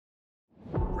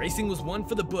Racing was won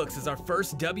for the books as our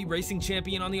first Dubby Racing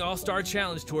champion on the All-Star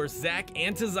Challenge Tour,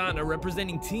 Antezana,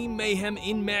 representing Team Mayhem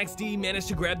in Max D, managed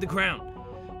to grab the crown.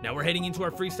 Now we're heading into our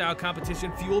freestyle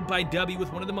competition fueled by Dubby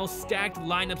with one of the most stacked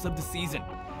lineups of the season.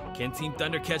 Can Team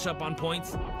Thunder catch up on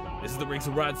points? This is the Rings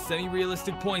of Rod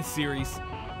semi-realistic points series.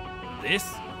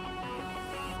 This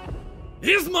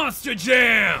is Monster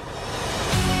Jam!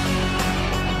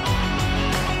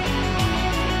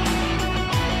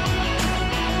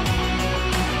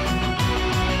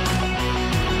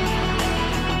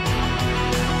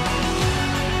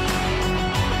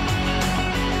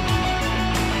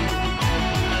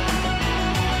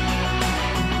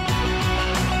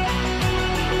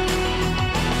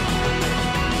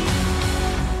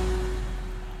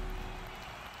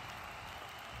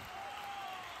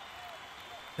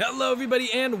 Hello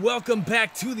everybody and welcome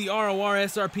back to the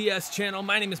Rorsrps channel.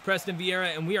 My name is Preston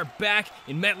Vieira and we are back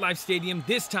in Metlife Stadium,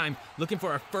 this time looking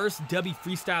for our first Dubby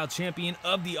Freestyle champion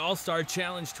of the All-Star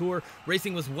Challenge Tour.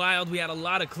 Racing was wild, we had a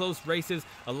lot of close races,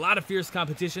 a lot of fierce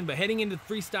competition, but heading into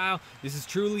freestyle, this is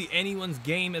truly anyone's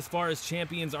game as far as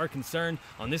champions are concerned.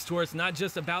 On this tour, it's not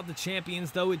just about the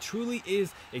champions though, it truly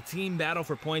is a team battle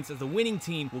for points as the winning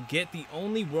team will get the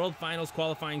only World Finals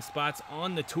qualifying spots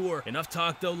on the tour. Enough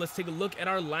talk though, let's take a look at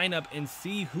our lineup and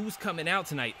see who's coming out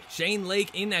tonight. Shane Lake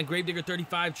in that Gravedigger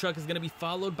 35 truck is going to be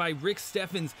followed by Rick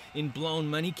Steffens in Blown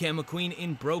Money, McQueen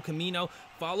in Bro Camino,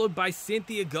 followed by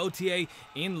Cynthia Gauthier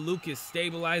in Lucas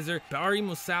Stabilizer, Barry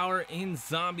Musauer in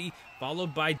Zombie,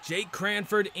 followed by Jake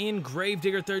Cranford in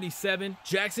Gravedigger 37,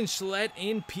 Jackson Schlett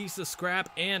in Piece of Scrap,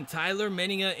 and Tyler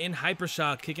Menninga in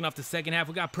HyperShock. Kicking off the second half,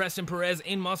 we got Preston Perez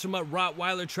in Monster Mutt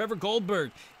Rottweiler, Trevor Goldberg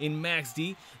in Max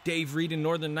D, Dave Reed in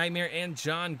Northern Nightmare, and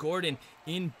John Gordon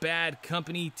in Bad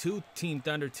Company. 2 Team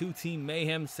Thunder, 2 Team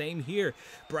Mayhem, same here.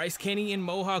 Bryce Kenny in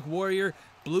Mohawk Warrior,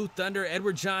 Blue Thunder,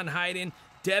 Edward John Hayden,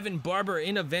 Devyn Barber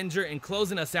in Avenger, and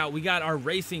closing us out, we got our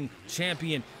racing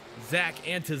champion,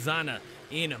 Antezana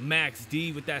in Max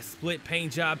D with that split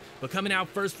paint job. But coming out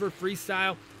first for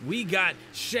freestyle, we got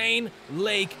Shane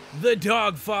Lake, the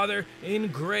Dogfather, in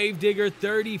Gravedigger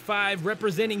 35,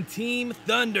 representing Team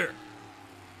Thunder.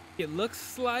 It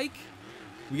looks like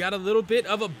we got a little bit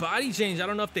of a body change. I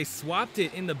don't know if they swapped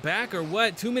it in the back or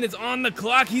what. 2 minutes on the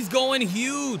clock. He's going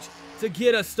huge to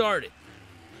get us started.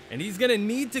 And he's going to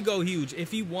need to go huge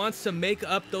if he wants to make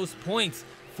up those points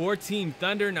for Team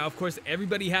Thunder. Now, of course,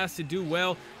 everybody has to do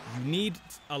well. You need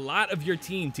a lot of your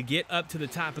team to get up to the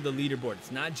top of the leaderboard.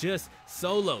 It's not just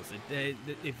solos.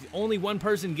 If only one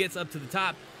person gets up to the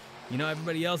top, you know,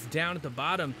 everybody else down at the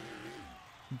bottom.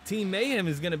 Team Mayhem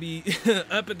is going to be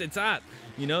up at the top.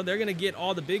 You know, they're going to get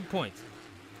all the big points.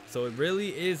 So it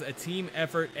really is a team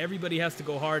effort. Everybody has to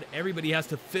go hard. Everybody has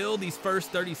to fill these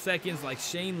first 30 seconds like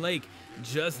Shane Lake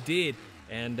just did.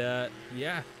 And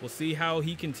yeah, we'll see how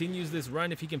he continues this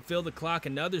run, if he can fill the clock.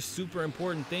 Another super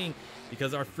important thing,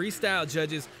 because our freestyle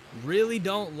judges really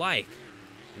don't like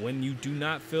when you do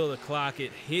not fill the clock.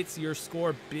 It hits your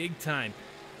score big time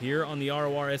here on the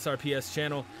Rorsrps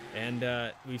channel,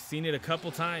 and we've seen it a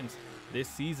couple times this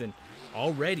season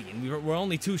already, and we're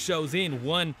only 2 shows in,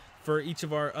 one for each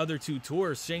of our other 2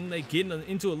 tours. Shane Lake getting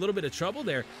into a little bit of trouble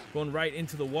there, going right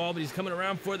into the wall, but he's coming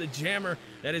around for the jammer.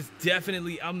 That is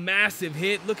definitely a massive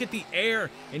hit. Look at the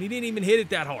air, and he didn't even hit it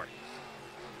that hard.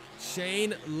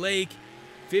 Shane Lake,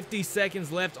 50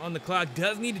 seconds left on the clock,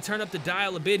 does need to turn up the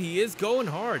dial a bit. He is going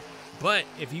hard, but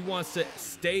if he wants to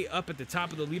stay up at the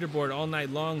top of the leaderboard all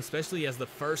night long, especially as the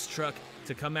first truck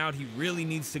to come out, he really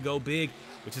needs to go big,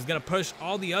 which is going to push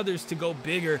all the others to go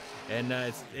bigger, and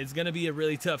it's going to be a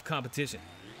really tough competition.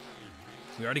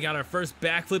 We already got our first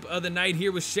backflip of the night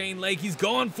here with Shane Lake. He's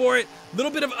going for it. A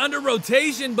little bit of under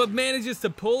rotation, but manages to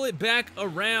pull it back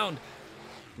around.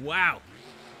 Wow.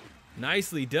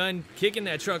 Nicely done. Kicking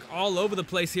that truck all over the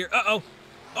place here. Uh-oh.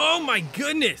 Oh, my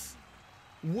goodness.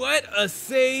 What a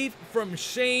save from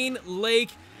Shane Lake.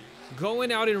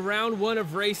 Going out in round 1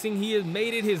 of racing, he has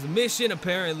made it his mission,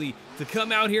 apparently, to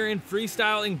come out here in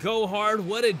freestyle and go hard.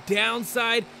 What a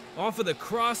downside off of the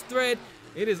cross thread.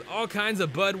 It is all kinds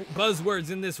of buzzwords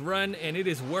in this run, and it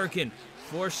is working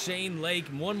for Shane Lake.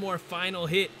 One more final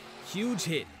hit, huge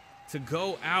hit to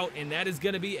go out, and that is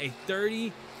going to be a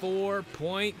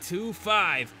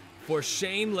 34.25 for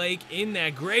Shane Lake in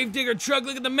that Gravedigger truck.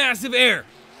 Look at the massive air.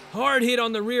 Hard hit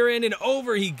on the rear end, and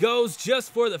over he goes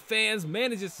just for the fans.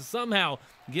 Manages to somehow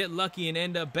get lucky and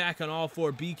end up back on all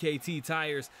 4 BKT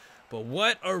tires. But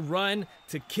what a run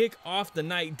to kick off the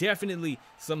night. Definitely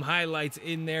some highlights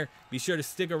in there. Be sure to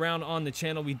stick around on the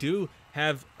channel. We do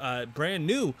have brand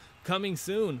new coming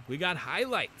soon. We got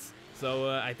highlights. So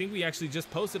I think we actually just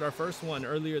posted our first one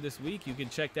earlier this week. You can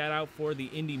check that out for the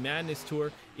Indy Madness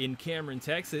Tour in Cameron,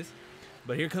 Texas.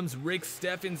 But here comes Rick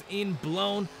Steffens in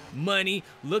blown money,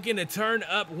 looking to turn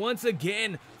up once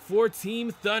again for Team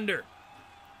Thunder.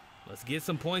 Let's get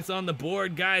some points on the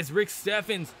board, guys. Rick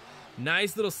Steffens,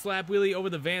 nice little slap wheelie over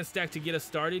the van stack to get us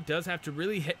started. Does have to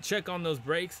really check on those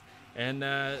brakes, and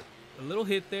a little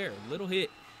hit there, a little hit.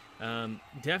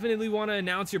 Definitely want to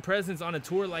announce your presence on a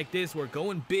tour like this where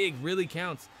going big really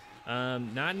counts.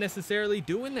 Not necessarily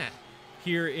doing that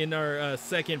here in our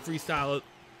second freestyle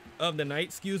of the night.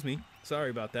 Excuse me.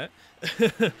 Sorry about that.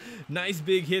 Nice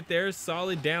big hit there.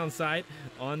 Solid downside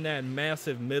on that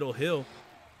massive middle hill.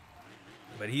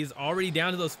 But he's already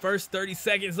down to those first 30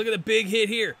 seconds. Look at the big hit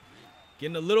here.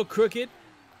 Getting a little crooked.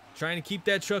 Trying to keep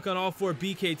that truck on all 4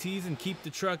 BKTs and keep the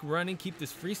truck running. Keep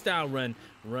this freestyle run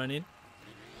running.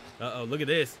 Uh-oh, look at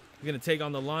this. He's going to take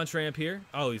on the launch ramp here.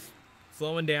 Oh, he's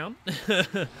slowing down.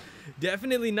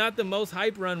 Definitely not the most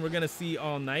hype run we're going to see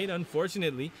all night,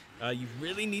 unfortunately. You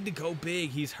really need to go big.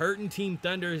 He's hurting Team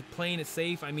Thunder, playing it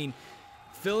safe. I mean,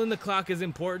 filling the clock is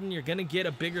important. You're going to get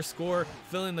a bigger score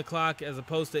filling the clock as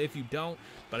opposed to if you don't.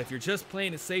 But if you're just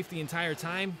playing it safe the entire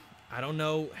time, I don't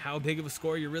know how big of a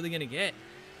score you're really going to get.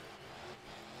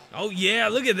 Oh, yeah,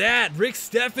 look at that. Rick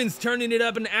Steffens turning it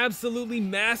up, an absolutely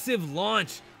massive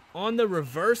launch on the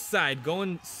reverse side,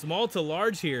 going small to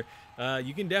large here.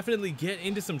 You can definitely get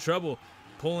into some trouble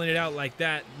pulling it out like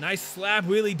that. Nice slap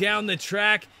wheelie down the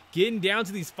track, getting down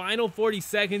to these final 40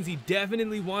 seconds. He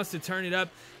definitely wants to turn it up,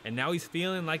 and now he's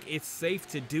feeling like it's safe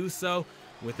to do so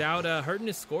without hurting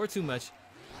his score too much.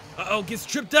 Uh-oh, gets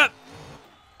tripped up.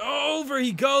 Over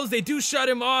he goes. They do shut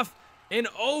him off, and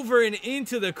over and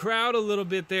into the crowd a little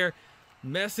bit there,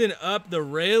 messing up the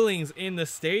railings in the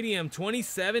stadium.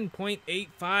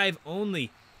 27.85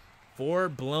 only for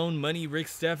blown money Rick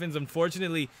Steffens.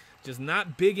 Unfortunately, just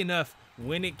not big enough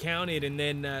when it counted, and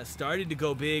then started to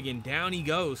go big, and down he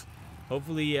goes.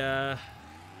 Hopefully, I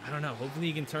don't know, hopefully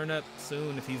he can turn up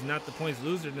soon. If he's not the points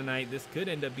loser tonight, this could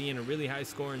end up being a really high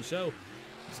scoring show.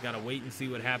 Just gotta wait and see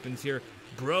what happens here.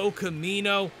 Bro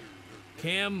Camino,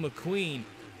 Cam McQueen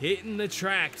hitting the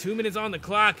track. 2 minutes on the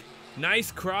clock.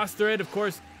 Nice cross thread, of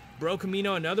course. Bro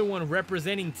Camino, another one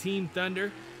representing Team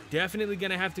Thunder. Definitely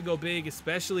going to have to go big,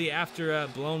 especially after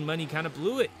blown money kind of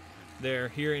blew it there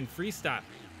here in freestyle.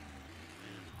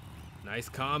 Nice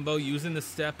combo using the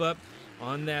step up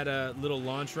on that little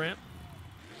launch ramp.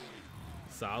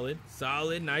 Solid,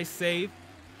 solid, nice save.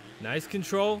 Nice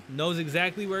control, knows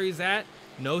exactly where he's at.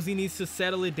 Knows he needs to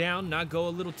settle it down, not go a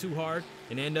little too hard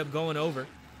and end up going over.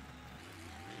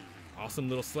 Awesome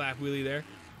little slap wheelie there.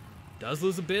 Does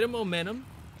lose a bit of momentum.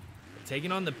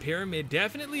 Taking on the pyramid.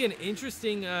 Definitely an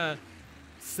interesting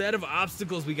set of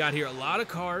obstacles we got here. A lot of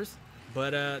cars,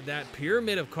 but that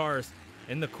pyramid of cars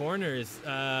in the corner is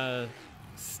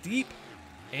steep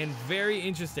and very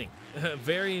interesting.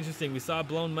 Very interesting. We saw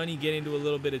blown money get into a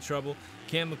little bit of trouble.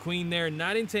 Cam McQueen there,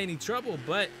 not into any trouble,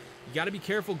 but you got to be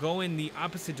careful going the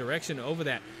opposite direction over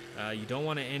that. You don't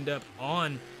want to end up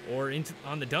on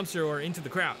the dumpster or into the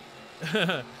crowd.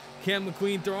 Cam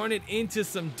McQueen throwing it into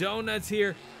some donuts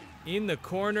here in the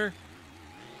corner.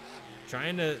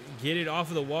 Trying to get it off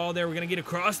of the wall there. We're going to get a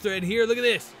cross thread here. Look at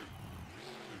this.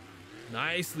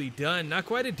 Nicely done. Not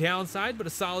quite a downside, but a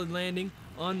solid landing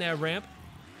on that ramp.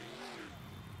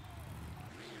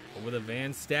 Over the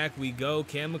van stack we go.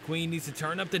 Cam McQueen needs to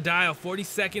turn up the dial. 40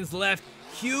 seconds left.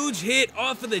 Huge hit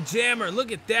off of the jammer.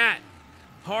 Look at that.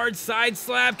 Hard side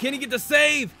slap. Can he get the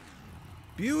save?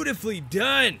 Beautifully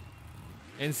done.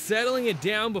 And settling it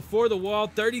down before the wall.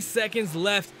 30 seconds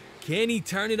left. Can he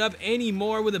turn it up any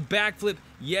more with a backflip?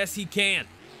 Yes, he can.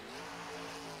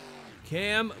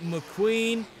 Cam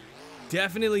McQueen,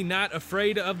 definitely not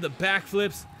afraid of the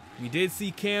backflips. We did see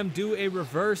Cam do a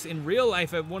reverse in real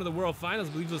life at one of the World Finals.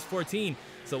 I believe it was 14.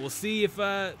 So we'll see if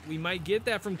we might get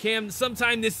that from Cam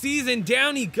sometime this season.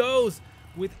 Down he goes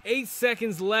with 8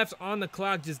 seconds left on the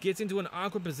clock. Just gets into an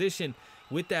awkward position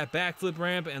with that backflip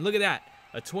ramp. And look at that,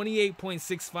 a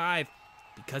 28.65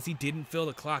 because he didn't fill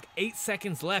the clock. 8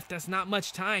 seconds left, that's not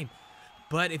much time.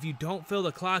 But if you don't fill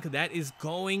the clock, that is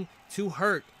going to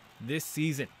hurt this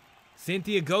season.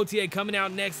 Cynthia Gauthier coming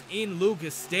out next in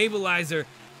Lucas Stabilizer.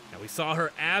 Now we saw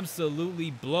her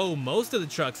absolutely blow most of the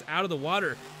trucks out of the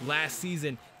water last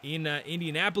season in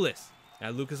Indianapolis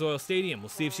at Lucas Oil Stadium. We'll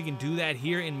see if she can do that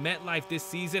here in MetLife this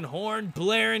season. Horn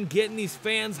blaring, getting these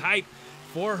fans hyped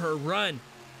for her run.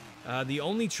 The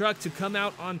only truck to come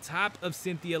out on top of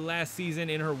Cynthia last season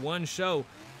in her one show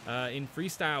in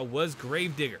freestyle was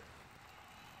Gravedigger.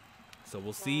 So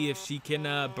we'll see if she can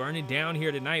burn it down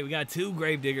here tonight. We got 2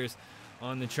 Gravediggers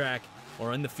on the track.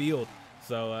 or in the field.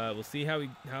 So we'll see how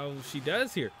she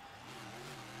does here.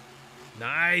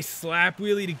 Nice slap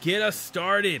wheelie to get us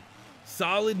started.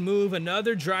 Solid move.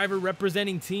 Another driver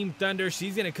representing Team Thunder.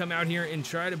 She's going to come out here and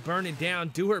try to burn it down,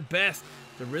 do her best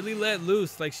to really let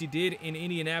loose like she did in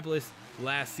Indianapolis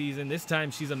last season. This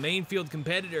time she's a main field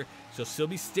competitor, so she'll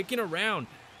be sticking around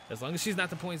as long as she's not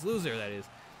the points loser, that is.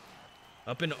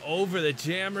 Up and over the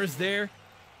jammers there.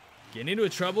 Getting into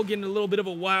trouble, getting a little bit of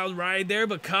a wild ride there,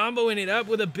 but comboing it up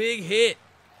with a big hit.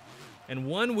 And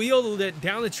one wheel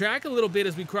down the track a little bit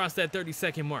as we cross that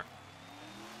 30-second mark.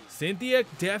 Cynthia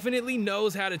definitely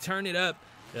knows how to turn it up.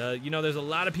 You know, there's a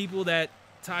lot of people that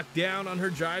talk down on her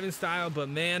driving style, but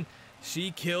man,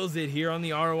 she kills it here on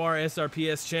the ROR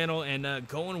SRPS channel, and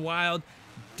going wild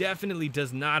definitely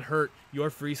does not hurt your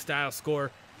freestyle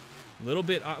score. A little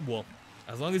bit, well,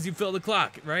 as long as you fill the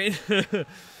clock, right?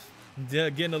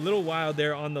 Getting a little wild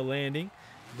there on the landing,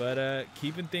 but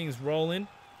keeping things rolling.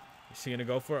 Is she gonna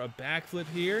go for a backflip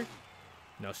here?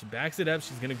 No, she backs it up.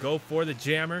 She's gonna go for the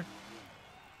jammer.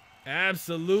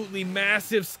 Absolutely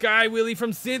massive sky wheelie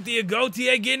from Cynthia.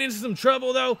 Gauthier getting into some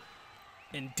trouble though.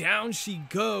 And down she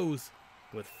goes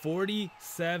with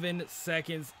 47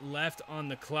 seconds left on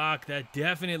the clock. That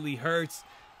definitely hurts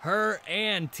her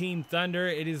and Team Thunder.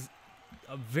 It is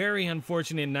a very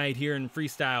unfortunate night here in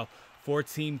freestyle for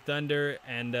Team Thunder,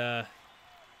 and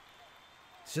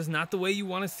it's just not the way you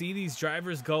want to see these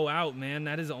drivers go out, man.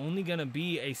 That is only going to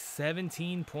be a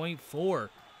 17.4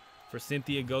 for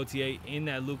Cynthia Gauthier in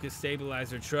that Lucas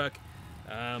stabilizer truck.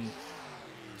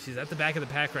 She's at the back of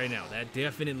the pack right now. That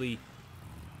definitely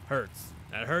hurts.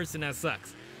 That hurts and that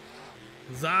sucks.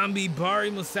 Zombie Bari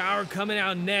Musauer coming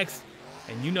out next,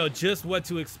 and you know just what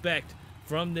to expect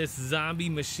from this zombie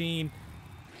machine.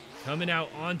 Coming out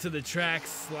onto the track,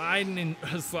 sliding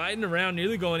around,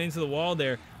 nearly going into the wall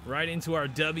there, right into our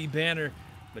Dubby banner.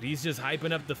 But he's just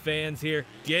hyping up the fans here,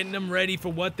 getting them ready for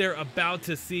what they're about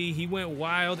to see. He went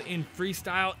wild in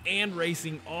freestyle and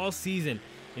racing all season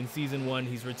in Season 1.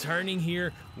 He's returning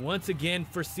here once again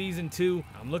for Season 2.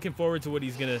 I'm looking forward to what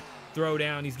he's going to throw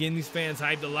down. He's getting these fans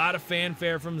hyped. A lot of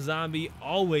fanfare from Zombie,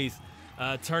 always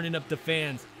turning up the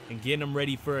fans and getting them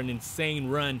ready for an insane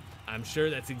run. I'm sure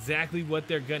that's exactly what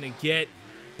they're going to get.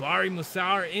 Bari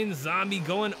Musauer in Zombie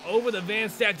going over the van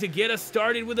stack to get us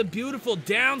started with a beautiful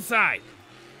downside.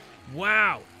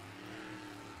 Wow.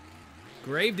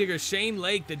 Gravedigger Shane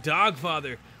Lake, the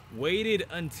Dogfather, waited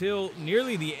until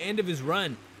nearly the end of his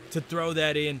run to throw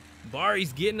that in.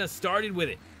 Bari's getting us started with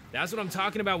it. That's what I'm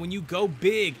talking about. When you go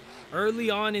big early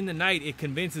on in the night, it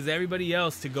convinces everybody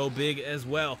else to go big as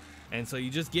well. And so you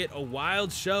just get a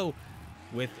wild show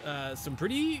with some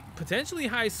pretty potentially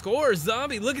high scores.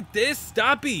 Zombie, look at this.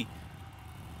 Stoppy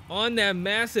on that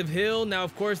massive hill. Now,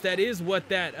 of course, that is what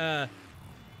that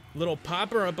little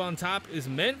popper up on top is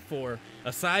meant for,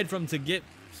 aside from to get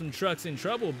some trucks in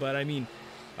trouble. But, I mean,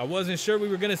 I wasn't sure we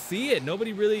were going to see it.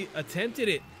 Nobody really attempted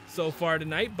it so far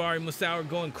tonight. Bari Musauer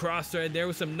going cross-thread there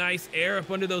with some nice air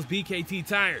up under those BKT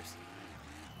tires.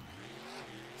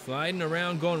 Sliding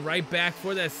around, going right back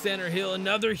for that center hill.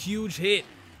 Another huge hit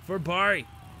for Bari.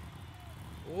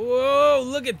 Whoa,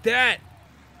 look at that.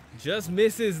 Just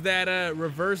misses that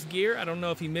reverse gear. I don't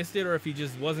know if he missed it or if he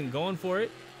just wasn't going for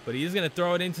it, but he is going to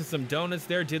throw it into some donuts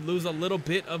there. Did lose a little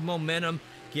bit of momentum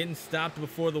getting stopped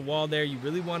before the wall there. You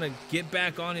really want to get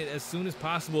back on it as soon as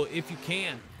possible if you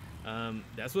can.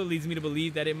 That's what leads me to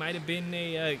believe that it might have been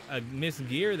a missed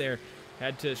gear there.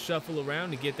 Had to shuffle around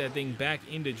to get that thing back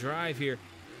into drive here.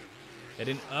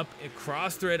 Heading up a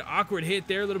cross thread, awkward hit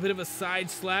there, a little bit of a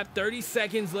side slap. 30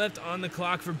 seconds left on the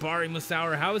clock for Bari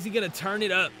Musauer. How is he going to turn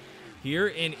it up here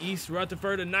in East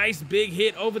Rutherford? A nice big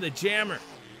hit over the jammer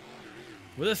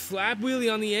with a slap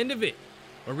wheelie on the end of it,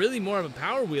 or really more of a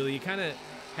power wheelie. He kind of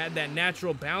had that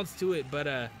natural bounce to it,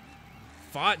 but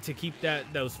fought to keep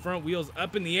those front wheels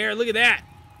up in the air. Look at that.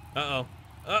 Uh-oh.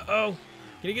 Uh-oh.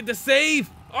 Can he get the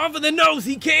save? Off of the nose.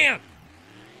 He can.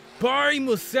 Bari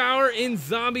Musauer in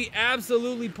Zombie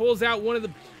absolutely pulls out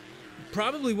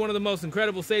probably one of the most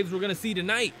incredible saves we're going to see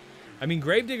tonight. I mean,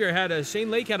 Gravedigger Shane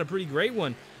Lake had a pretty great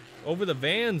one over the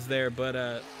vans there,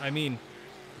 but I mean,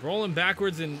 rolling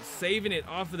backwards and saving it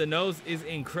off of the nose is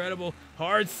incredible.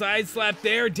 Hard side slap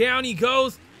there. Down he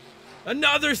goes.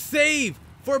 Another save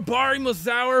for Bari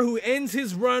Musauer, who ends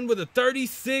his run with a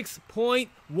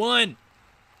 36.1.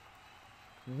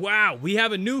 Wow, we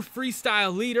have a new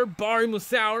freestyle leader, Bari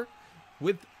Musauer,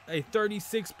 with a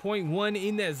 36.1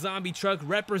 in that Zombie truck,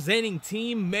 representing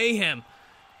Team Mayhem.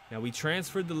 Now, we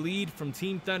transferred the lead from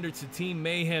Team Thunder to Team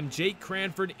Mayhem. Jake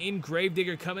Cranford in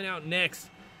Gravedigger coming out next.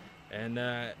 And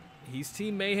he's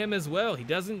Team Mayhem as well. He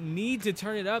doesn't need to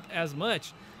turn it up as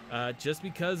much. just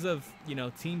because of, you know,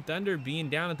 Team Thunder being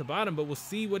down at the bottom. But we'll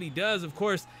see what he does. Of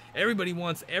course, everybody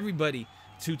wants everybody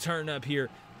to turn up here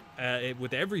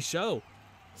with every show.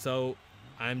 So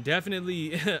I'm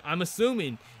definitely, I'm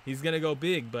assuming he's going to go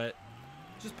big, but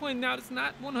just pointing out it's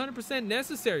not 100%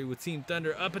 necessary with Team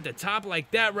Thunder up at the top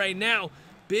like that right now.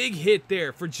 Big hit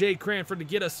there for Jake Cranford to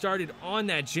get us started on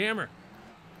that jammer.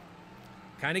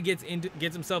 Kind of gets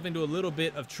himself into a little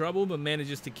bit of trouble, but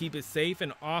manages to keep it safe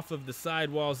and off of the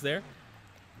sidewalls there.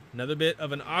 Another bit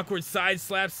of an awkward side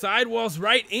slap. Sidewalls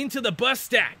right into the bus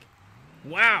stack.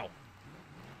 Wow.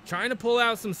 Trying to pull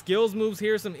out some skills moves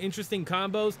here, some interesting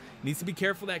combos. Needs to be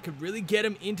careful. That could really get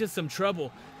him into some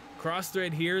trouble. Cross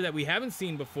thread here that we haven't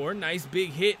seen before. Nice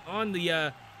big hit on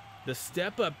the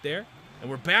step up there. And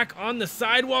we're back on the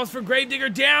sidewalls for Gravedigger.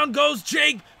 Down goes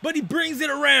Jake, but he brings it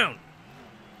around.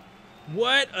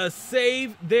 What a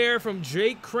save there from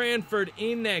Jake Cranford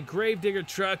in that Gravedigger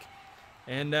truck.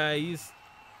 And he's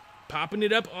popping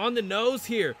it up on the nose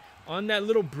here on that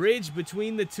little bridge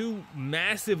between the two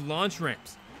massive launch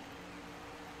ramps.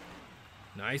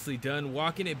 Nicely done,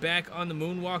 walking it back on the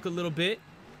moonwalk a little bit.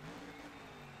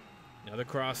 Another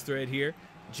cross thread here.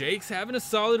 Jake's having a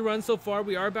solid run so far.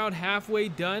 We are about halfway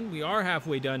done. We are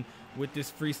halfway done with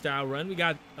this freestyle run. We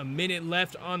got a minute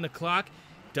left on the clock.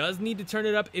 Does need to turn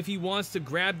it up if he wants to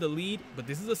grab the lead, but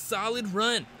this is a solid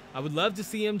run. I would love to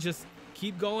see him just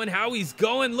keep going how he's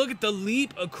going. Look at the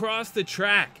leap across the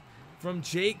track from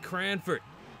Jake Cranford.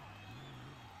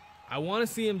 I want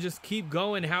to see him just keep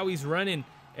going how he's running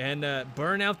and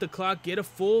burn out the clock, get a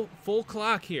full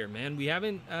clock here, man. We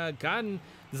haven't gotten,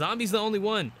 Zombie's the only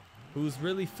one who's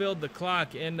really filled the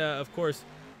clock, and of course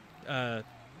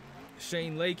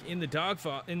Shane Lake in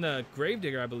the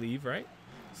Gravedigger, I believe, right?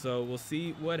 So we'll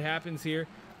see what happens here.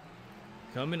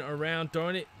 Coming around,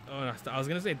 throwing it, oh, I was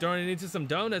gonna say throwing it into some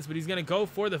donuts, but he's gonna go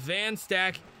for the van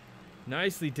stack.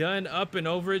 Nicely done, up and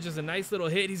over it, just a nice little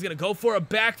hit. He's gonna go for a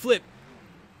backflip.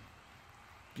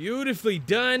 Beautifully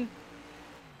done.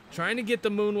 Trying to get the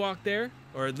moonwalk there,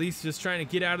 or at least just trying to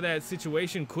get out of that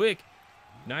situation quick.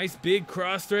 Nice big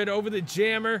cross thread over the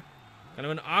jammer. Kind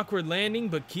of an awkward landing,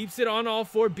 but keeps it on all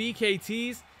 4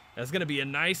 BKTs. That's going to be a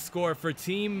nice score for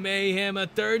Team Mayhem, a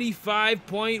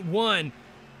 35.1.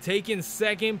 Taking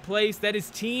second place. That is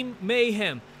Team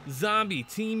Mayhem Zombie,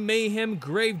 Team Mayhem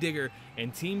Gravedigger,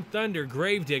 and Team Thunder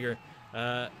Gravedigger.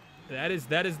 That is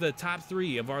the top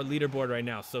 3 of our leaderboard right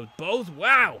now. So both,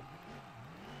 wow.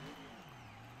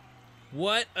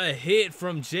 What a hit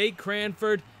from Jake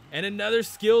Cranford, and another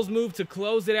skills move to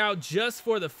close it out just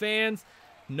for the fans.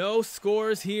 No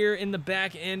scores here in the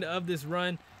back end of this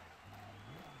run.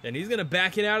 And he's going to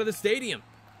back it out of the stadium.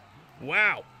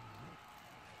 Wow.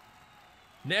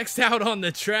 Next out on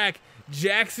the track,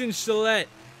 Jackson Chalette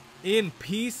in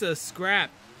piece of scrap.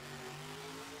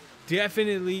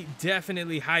 Definitely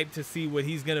hyped to see what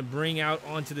he's going to bring out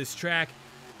onto this track.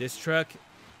 This truck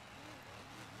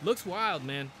looks wild,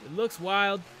 man. It looks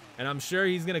wild, and I'm sure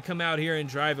he's going to come out here and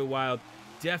drive it wild.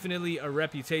 Definitely a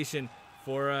reputation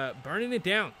for burning it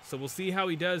down. So we'll see how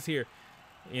he does here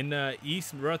in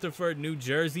East Rutherford, New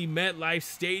Jersey. Metlife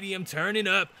Stadium turning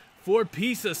up for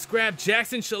piece of scrap.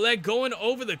 Jackson Chalette going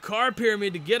over the car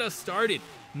pyramid to get us started.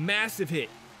 Massive hit.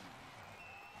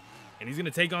 And he's going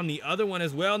to take on the other one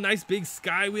as well. Nice big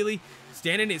sky wheelie,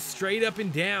 standing it straight up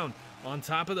and down on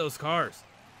top of those cars.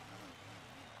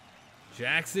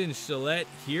 Jackson Chalette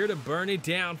here to burn it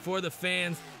down for the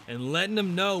fans and letting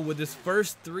them know with his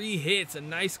first 3 hits. A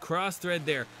nice cross thread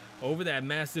there over that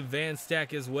massive van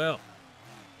stack as well.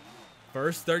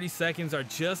 First 30 seconds are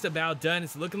just about done.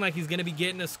 It's looking like he's going to be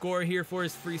getting a score here for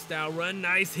his freestyle run.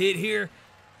 Nice hit here.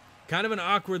 Kind of an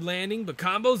awkward landing, but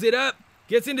combos it up.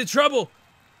 Gets into trouble.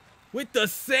 With the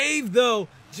save, though,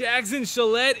 Jackson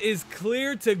Chalette is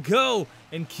clear to go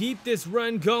and keep this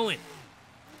run going.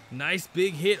 Nice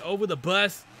big hit over the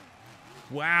bus.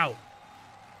 Wow.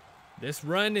 This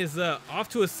run is off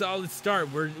to a solid start.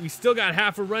 We still got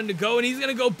half a run to go, and he's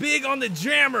going to go big on the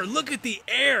jammer. Look at the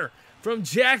air from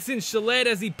Jackson Chalette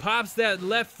as he pops that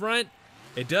left front.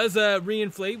 It does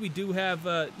reinflate. We do have,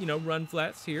 run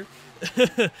flats here.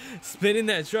 Spinning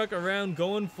that truck around,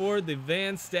 going for the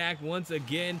van stack once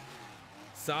again.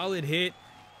 Solid hit.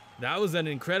 That was an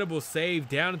incredible save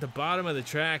down at the bottom of the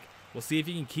track. We'll see if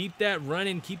he can keep that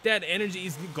running, keep that energy.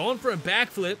 He's going for a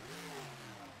backflip.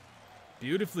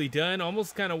 Beautifully done.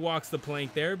 Almost kind of walks the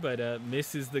plank there, but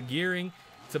misses the gearing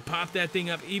to pop that thing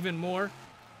up even more.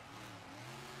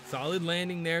 Solid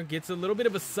landing there. Gets a little bit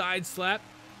of a side slap.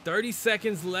 30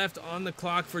 seconds left on the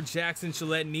clock for Jackson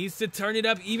Chalette. Needs to turn it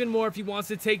up even more if he wants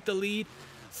to take the lead.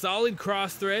 Solid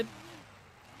cross thread.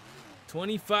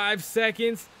 25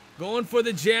 seconds. Going for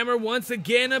the jammer once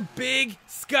again. A big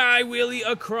sky wheelie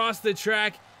across the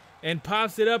track and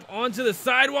pops it up onto the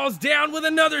sidewalls. Down with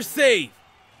another save.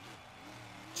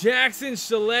 Jackson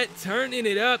Chalette turning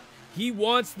it up. He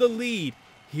wants the lead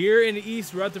here in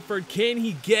East Rutherford. Can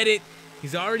he get it?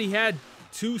 He's already had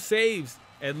 2 saves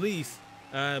at least,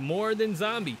 more than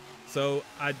Zombie. So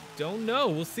I don't know.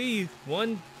 We'll see.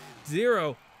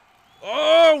 1-0.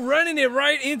 Oh, running it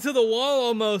right into the wall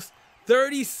almost.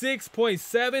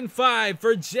 36.75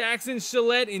 for Jackson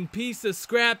Chalette in piece of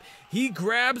scrap. He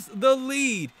grabs the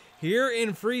lead here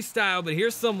in freestyle, but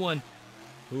here's someone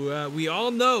who we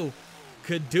all know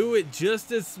could do it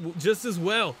just as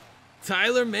well.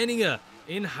 Tyler Menninga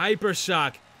in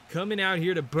HyperShock coming out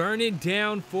here to burn it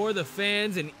down for the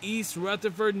fans in East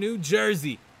Rutherford, New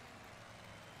Jersey.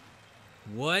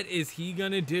 What is he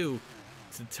gonna do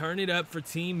to turn it up for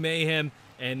Team Mayhem?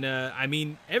 And I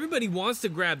mean, everybody wants to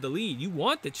grab the lead. You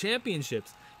want the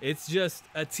championships. It's just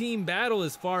a team battle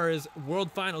as far as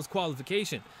World Finals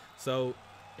qualification. So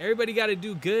everybody got to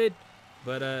do good,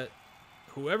 but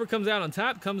whoever comes out on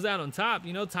top comes out on top.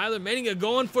 You know, Tyler Menninga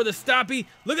going for the stoppie.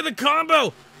 Look at the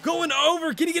combo. Going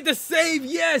over. Can he get the save?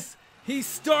 Yes. He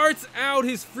starts out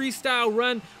his freestyle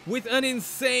run with an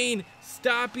insane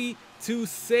stoppie to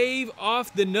save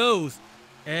off the nose.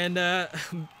 And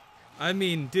I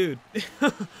mean, dude,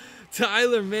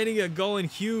 Tyler Menninga going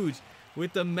huge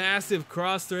with the massive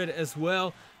cross thread as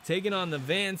well, taking on the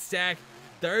Van Stack.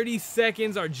 30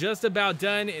 seconds are just about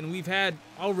done, and we've had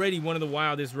already one of the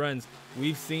wildest runs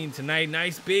we've seen tonight.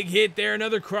 Nice big hit there,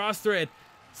 another cross thread,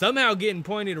 somehow getting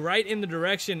pointed right in the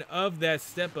direction of that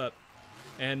step up.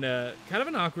 And kind of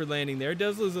an awkward landing there.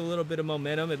 Does lose a little bit of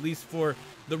momentum, at least for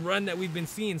the run that we've been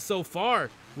seeing so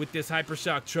far with this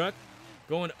HyperShock truck.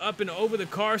 Going up and over the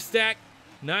car stack.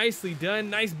 Nicely done.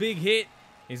 Nice big hit.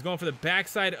 He's going for the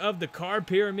backside of the car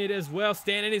pyramid as well.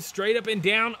 Standing it straight up and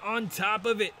down on top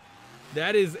of it.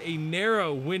 That is a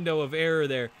narrow window of error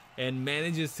there. And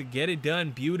manages to get it done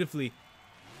beautifully.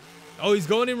 Oh, he's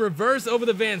going in reverse over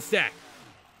the Van Stack.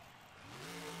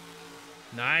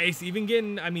 Nice. Even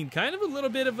getting, I mean, kind of a little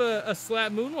bit of a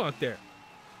slap moonwalk there.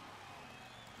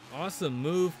 Awesome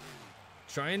move.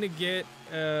 Trying to get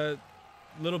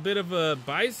little bit of a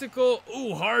bicycle.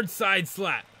 Ooh, hard side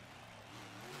slap.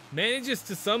 Manages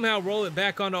to somehow roll it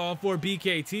back onto all 4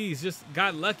 BKTs. Just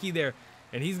got lucky there.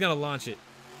 And he's going to launch it.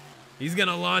 He's going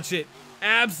to launch it.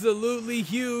 Absolutely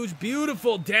huge.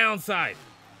 Beautiful downside.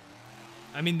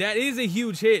 I mean, that is a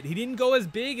huge hit. He didn't go as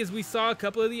big as we saw a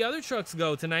couple of the other trucks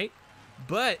go tonight.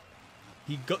 But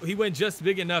he went just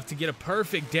big enough to get a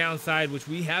perfect downside, which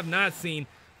we have not seen.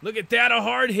 Look at that. A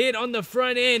hard hit on the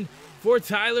front end for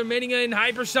Tyler Menninga in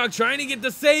HyperShock, trying to get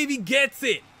the save. He gets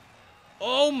it.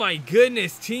 Oh my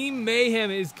goodness. Team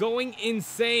Mayhem is going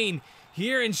insane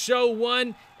here in show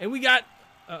 1. And we got,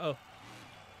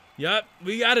 Yep,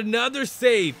 we got another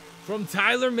save from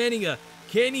Tyler Menninga.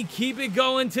 Can he keep it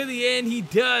going to the end? He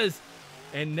does.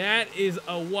 And that is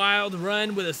a wild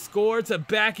run with a score to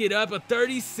back it up. A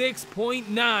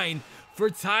 36.9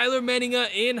 for Tyler Menninga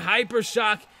in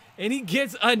HyperShock. And he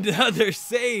gets another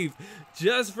save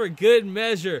just for good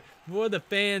measure for the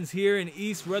fans here in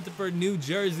East Rutherford, New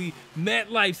Jersey.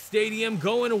 Metlife Stadium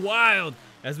going wild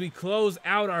as we close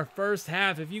out our first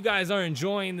half. If you guys are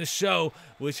enjoying the show,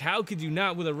 which how could you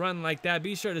not with a run like that,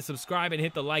 be sure to subscribe and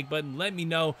hit the like button. Let me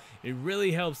know. It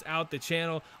really helps out the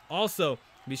channel. Also,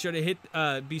 be sure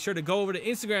to go over to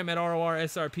Instagram at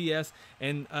Rorsrps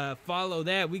and follow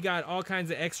that. We got all kinds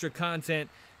of extra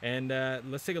content. And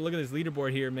let's take a look at this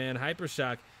leaderboard here, man.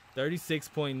 HyperShock,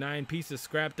 36.9. Piece of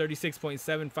Scrap,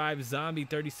 36.75. Zombie,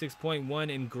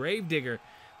 36.1. And Gravedigger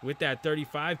with that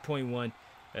 35.1.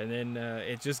 And then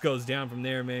it just goes down from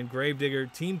there, man. Gravedigger,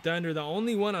 Team Thunder. The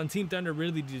only one on Team Thunder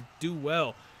really to do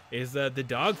well is the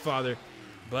Dogfather.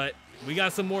 But we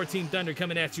got some more Team Thunder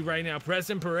coming at you right now.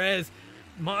 Preston Perez,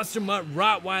 Monster Mutt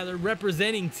Rottweiler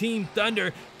representing Team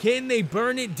Thunder. Can they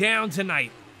burn it down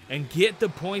tonight and get the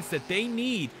points that they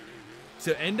need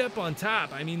to end up on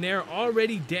top? I mean, they're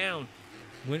already down.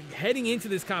 When heading into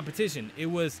this competition, it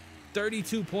was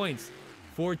 32 points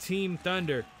for Team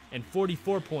Thunder and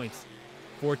 44 points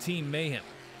for Team Mayhem.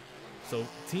 So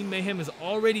Team Mayhem is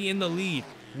already in the lead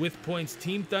with points.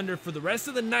 Team Thunder for the rest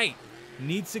of the night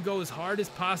needs to go as hard as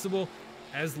possible,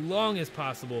 as long as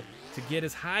possible, to get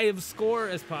as high of a score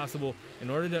as possible in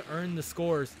order to earn the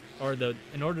scores, or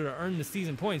in order to earn the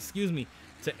season points, excuse me,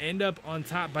 to end up on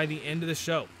top by the end of the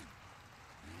show.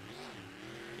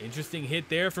 Interesting hit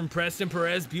there from Preston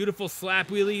Perez. Beautiful slap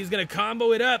wheelie. He's going to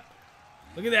combo it up.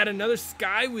 Look at that. Another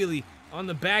sky wheelie on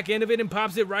the back end of it and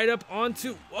pops it right up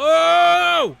onto...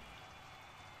 Whoa!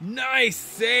 Nice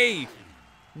save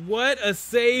What a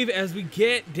save as we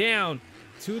get down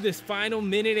to this final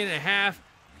minute and a half,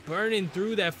 burning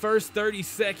through that first 30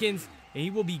 seconds, and he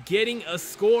will be getting a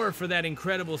score for that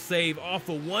incredible save off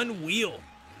of one wheel.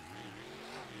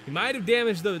 He might have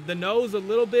damaged the nose a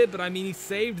little bit, but I mean, he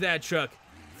saved that truck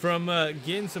from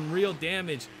getting some real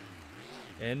damage,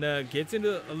 and gets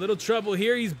into a little trouble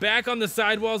here. He's back on the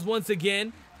sidewalls once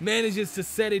again, manages to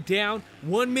set it down.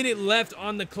 1 minute left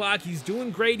on the clock. He's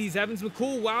doing great. He's having some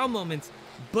cool wow moments,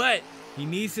 but he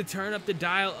needs to turn up the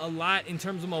dial a lot in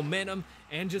terms of momentum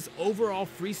and just overall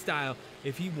freestyle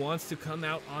if he wants to come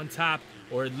out on top,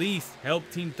 or at least help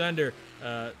Team Thunder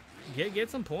get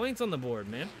some points on the board,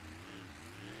 man.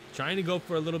 Trying to go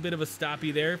for a little bit of a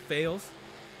stoppie there, fails.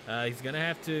 He's gonna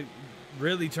have to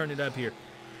really turn it up here.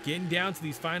 Getting down to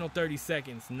these final 30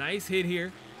 seconds. Nice hit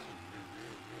here.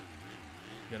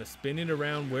 Gonna spin it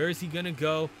around. Where is he gonna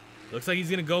go? Looks like he's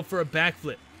gonna go for a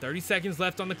backflip. 30 seconds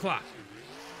left on the clock.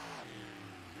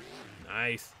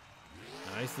 Nice.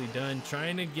 Nicely done.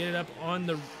 Trying to get it up on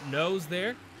the nose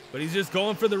there, but he's just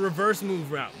going for the reverse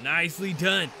move route. Nicely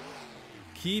done.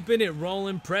 Keeping it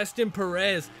rolling. Preston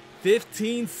Perez,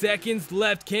 15 seconds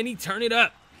left. Can he turn it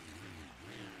up?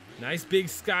 Nice big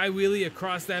sky wheelie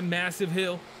across that massive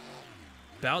hill.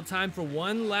 About time for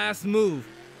one last move.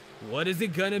 What is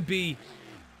it gonna be?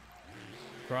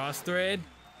 Cross thread.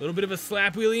 A little bit of a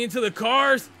slap wheelie into the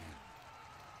cars.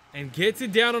 And gets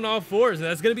it down on all fours. And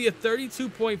that's going to be a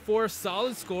 32.4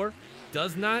 solid score.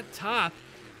 Does not top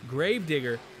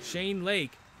Gravedigger Shane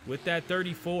Lake with that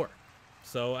 34.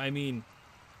 So, I mean,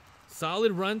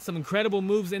 solid run. Some incredible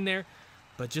moves in there.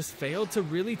 But just failed to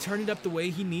really turn it up the way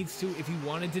he needs to if he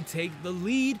wanted to take the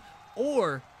lead.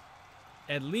 Or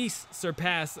at least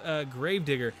surpass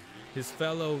Gravedigger, his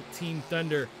fellow Team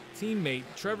Thunder teammate.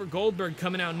 Trevor Goldberg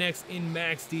coming out next in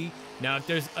Max D. Now, if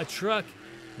there's a truck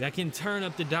that can turn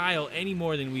up the dial any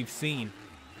more than we've seen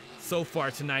so far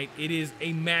tonight, it is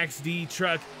a Max D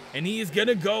truck, and he is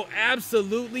gonna go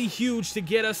absolutely huge to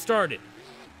get us started.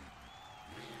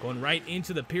 Going right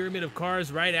into the pyramid of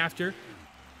cars right after.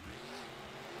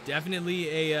 Definitely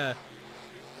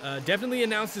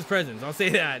announced his presence, I'll say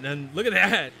that. And look at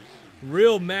that,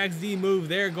 real Max D move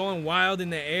there, going wild in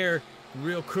the air,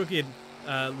 real crooked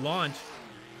launch.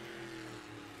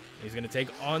 He's going to take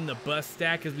on the bus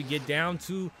stack as we get down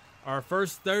to our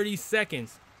first 30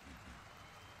 seconds.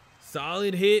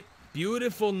 Solid hit.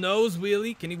 Beautiful nose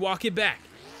wheelie. Can he walk it back?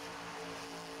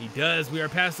 He does. We are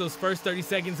past those first 30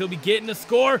 seconds. He'll be getting a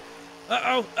score.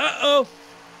 Uh-oh. Uh-oh.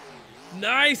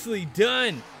 Nicely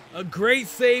done. A great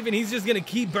save, and he's just going to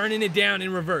keep burning it down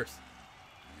in reverse.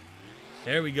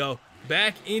 There we go.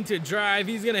 Back into drive.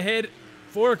 He's going to head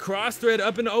for a cross thread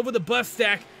up and over the bus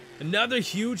stack. Another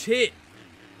huge hit.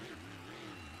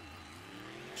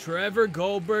 Trevor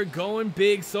Goldberg going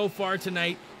big so far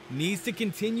tonight. Needs to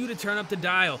continue to turn up the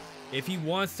dial if he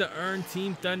wants to earn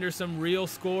Team Thunder some real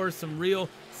scores, some real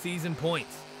season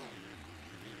points.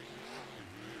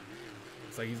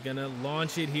 Looks like he's going to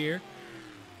launch it here.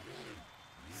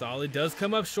 Solid. Does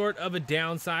come up short of a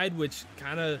downside, which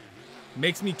kind of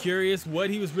makes me curious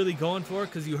what he was really going for,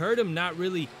 because you heard him not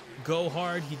really go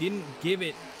hard. He didn't give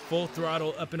it full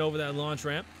throttle up and over that launch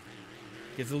ramp.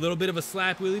 Gets a little bit of a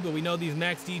slap wheelie, but we know these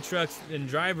Max D trucks and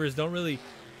drivers don't really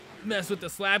mess with the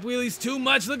slap wheelies too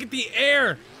much. Look at the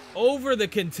air over the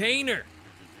container.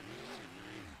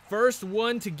 First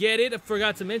one to get it. I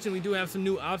forgot to mention we do have some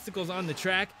new obstacles on the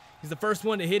track. He's the first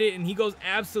one to hit it, and he goes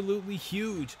absolutely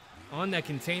huge on that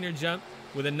container jump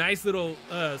with a nice little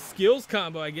skills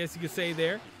combo, I guess you could say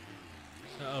there.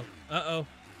 Uh-oh. Uh-oh.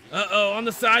 Uh-oh. On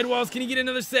the sidewalls. Can he get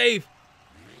another save?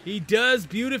 He does.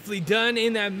 Beautifully done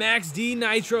in that Max D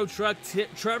Nitro truck.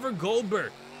 Trevor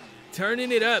Goldberg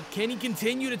turning it up. Can he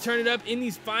continue to turn it up in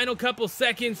these final couple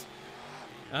seconds?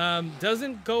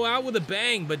 Doesn't go out with a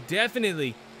bang, but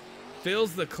definitely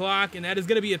fills the clock, and that is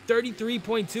going to be a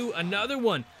 33.2. Another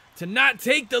one to not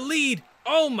take the lead.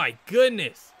 Oh my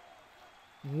goodness.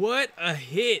 What a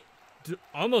hit.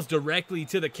 Almost directly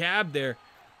to the cab there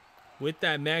with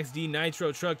that Max D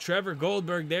Nitro truck. Trevor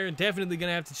Goldberg there, and definitely going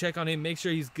to have to check on him, make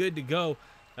sure he's good to go.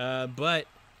 But,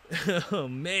 oh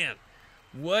man,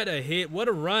 what a hit. What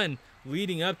a run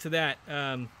leading up to that.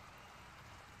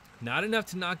 Not enough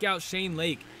to knock out Shane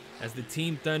Lake as the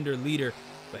Team Thunder leader.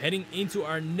 But heading into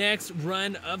our next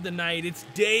run of the night, it's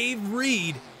Dave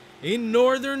Reed in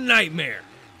Northern Nightmare.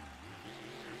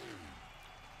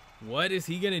 What is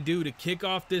he going to do to kick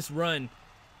off this run?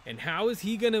 And how is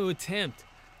he going to attempt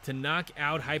to knock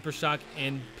out HyperShock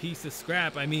and Piece of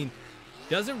Scrap? I mean,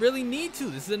 doesn't really need to.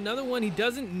 This is another one he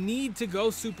doesn't need to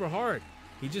go super hard.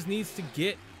 He just needs to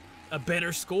get a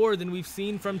better score than we've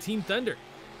seen from Team Thunder.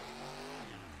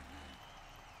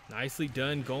 Nicely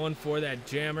done going for that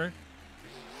jammer.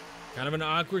 Kind of an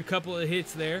awkward couple of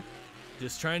hits there.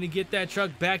 Just trying to get that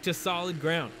truck back to solid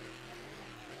ground.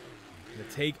 Gonna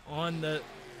take on the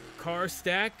car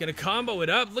stack. Gonna combo it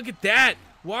up. Look at that.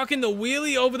 Walking the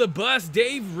wheelie over the bus.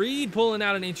 Dave Reed pulling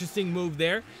out an interesting move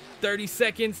there. 30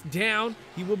 seconds down.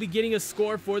 He will be getting a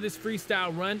score for this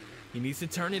freestyle run. He needs to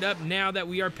turn it up now that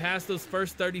we are past those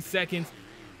first 30 seconds.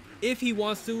 If he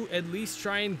wants to at least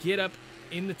try and get up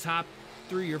in the top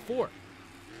 3 or 4.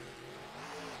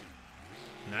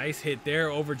 Nice hit there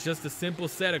over just a simple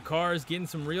set of cars, getting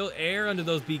some real air under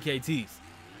those BKTs.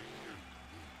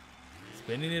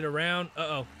 Spinning it around.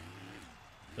 Uh-oh.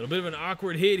 A little bit of an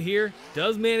awkward hit here.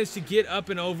 Does manage to get up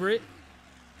and over it.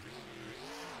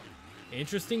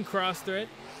 Interesting cross thread.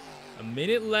 A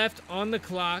minute left on the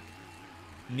clock.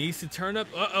 Needs to turn up.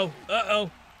 Uh-oh.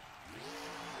 Uh-oh.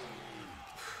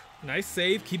 Nice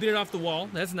save. Keeping it off the wall.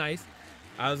 That's nice.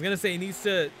 I was going to say he needs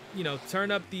to,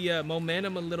 turn up the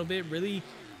momentum a little bit. Really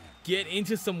get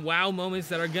into some wow moments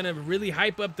that are going to really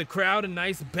hype up the crowd. A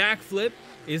nice backflip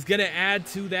is going to add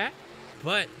to that.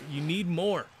 But you need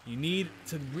more. You need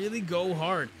to really go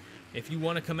hard if you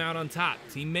want to come out on top.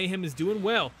 Team Mayhem is doing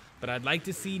well, but I'd like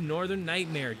to see Northern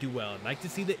Nightmare do well. I'd like to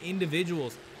see the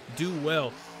individuals do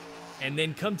well and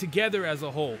then come together as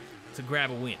a whole to grab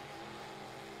a win.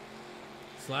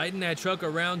 Sliding that truck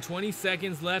around, 20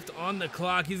 seconds left on the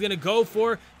clock. He's going to go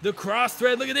for the cross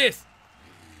thread. Look at this.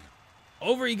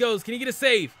 Over he goes. Can he get a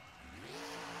save?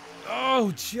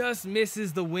 Oh, just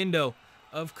misses the window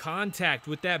of contact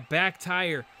with that back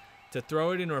tire to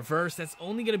throw it in reverse. That's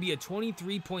only going to be a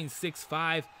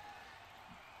 23.65.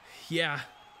 Yeah,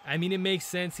 I mean, it makes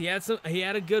sense. He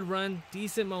had a good run,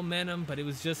 decent momentum, but it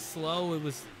was just slow. It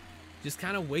was just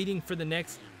kind of waiting for the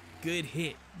next good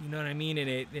hit. You know what I mean? And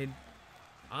it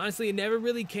honestly, it never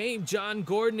really came. John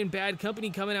Gordon in Bad Company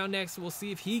coming out next. We'll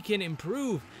see if he can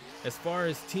improve as far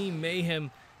as Team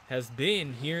Mayhem has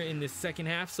been here in this second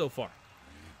half so far.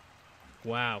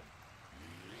 Wow.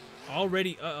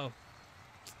 Already, uh-oh.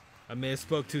 I may have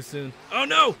spoke too soon. Oh,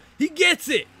 no! He gets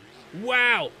it!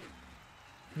 Wow.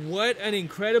 What an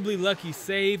incredibly lucky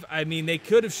save. I mean, they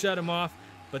could have shut him off,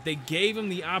 but they gave him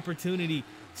the opportunity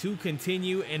to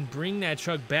continue and bring that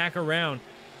truck back around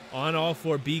on all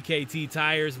 4 BKT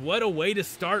tires. What a way to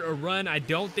start a run. I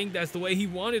don't think that's the way he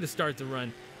wanted to start the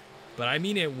run. But I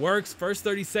mean, it works. First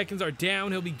 30 seconds are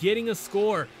down. He'll be getting a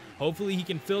score. Hopefully he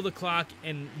can fill the clock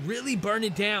and really burn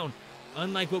it down,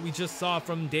 unlike what we just saw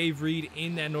from Dave Reed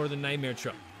in that Northern Nightmare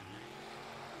truck.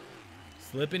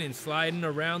 Slipping and sliding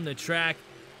around the track.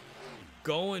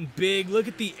 Going big. Look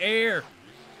at the air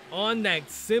on that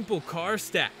simple car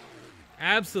stack.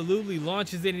 Absolutely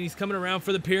launches it, and he's coming around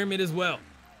for the pyramid as well.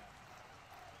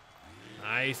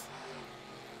 Nice.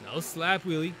 No slap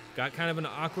wheelie. Got kind of an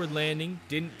awkward landing.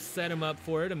 Didn't set him up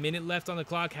for it. A minute left on the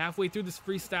clock. Halfway through this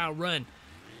freestyle run.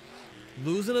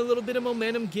 Losing a little bit of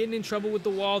momentum. Getting in trouble with the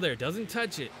wall there. Doesn't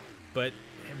touch it. But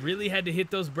really had to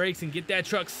hit those brakes and get that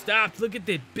truck stopped. Look at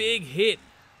the big hit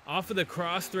off of the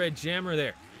cross thread jammer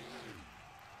there.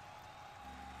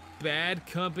 Bad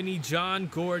Company, John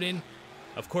Gordon.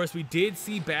 Of course, we did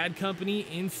see Bad Company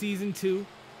in Season 2.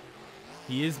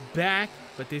 He is back,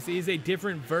 but this is a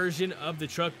different version of the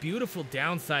truck. Beautiful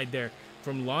downside there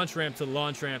from launch ramp to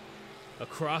launch ramp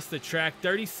across the track.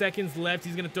 30 seconds left.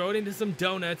 He's going to throw it into some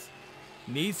donuts.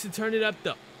 Needs to turn it up,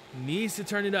 though. Needs to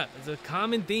turn it up. It's a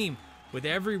common theme with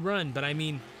every run, but I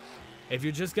mean, if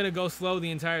you're just going to go slow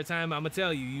the entire time, I'm going to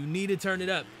tell you, you need to turn it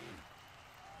up.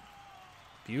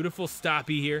 Beautiful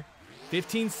stoppie here.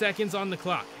 15 seconds on the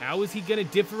clock. How is he going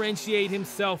to differentiate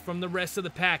himself from the rest of the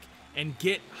pack and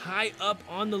get high up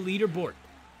on the leaderboard?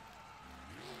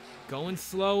 Going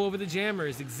slow over the jammer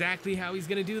is exactly how he's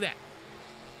going to do that.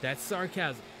 That's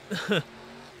sarcasm.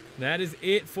 That is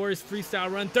it for his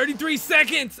freestyle run. 33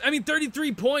 seconds! I mean,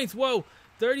 33 points. Whoa.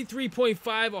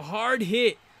 33.5. A hard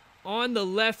hit on the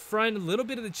left front. A little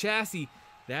bit of the chassis.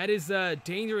 That is a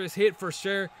dangerous hit for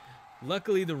sure.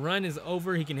 Luckily, the run is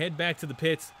over. He can head back to the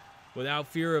pits without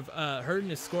fear of hurting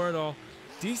his score at all.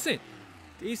 Decent.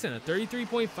 Decent. A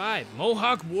 33.5.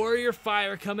 Mohawk Warrior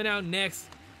Fire coming out next.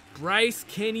 Bryce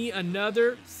Kenny,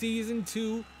 another Season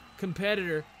 2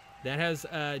 competitor that has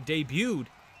debuted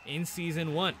in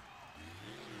Season 1.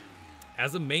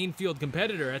 As a main field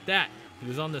competitor at that. He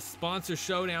was on the Sponsor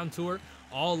Showdown Tour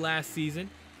all last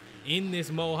season in this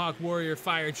Mohawk Warrior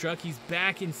Fire truck. He's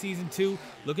back in Season 2,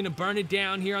 looking to burn it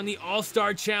down here on the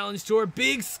All-Star Challenge Tour.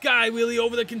 Big sky wheelie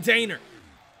over the container.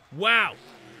 Wow.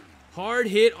 Hard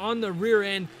hit on the rear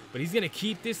end, but he's going to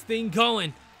keep this thing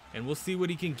going, and we'll see what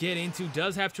he can get into.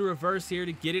 Does have to reverse here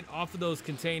to get it off of those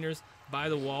containers by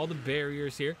the wall, the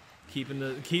barriers here. keeping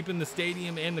the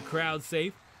stadium and the crowd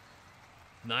safe.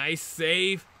 Nice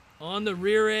save on the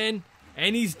rear end,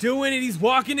 and he's doing it. He's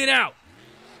walking it out.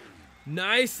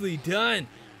 Nicely done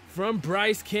from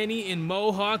Bryce Kenny in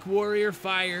Mohawk Warrior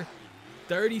Fire.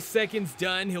 30 seconds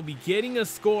done. He'll be getting a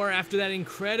score after that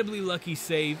incredibly lucky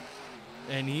save,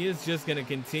 and he is just going to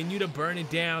continue to burn it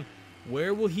down.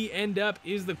 Where will he end up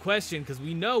is the question, because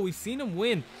we've seen him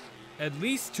win at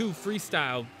least 2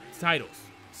 freestyle titles.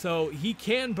 So he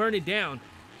can burn it down,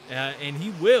 and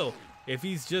he will if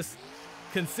he's just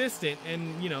consistent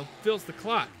and, fills the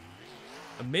clock.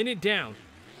 A minute down.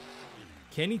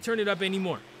 Can he turn it up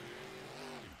anymore?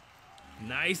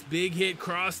 Nice big hit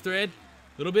cross thread.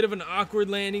 A little bit of an awkward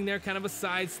landing there, kind of a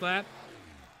side slap.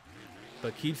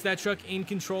 But keeps that truck in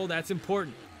control. That's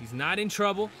important. He's not in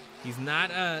trouble. He's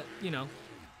not,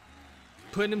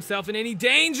 putting himself in any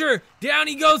danger. Down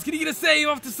he goes. Can he get a save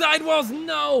off the sidewalls?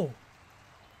 No.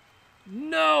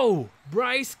 No.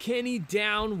 Bryce Kenny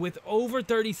down with over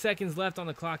 30 seconds left on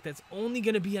the clock. That's only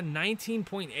going to be a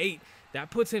 19.8. That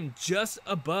puts him just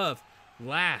above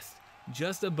last.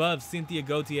 Just above Cynthia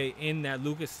Gauthier in that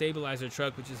Lucas stabilizer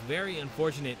truck, which is very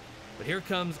unfortunate. But here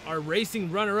comes our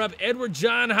racing runner-up, Edward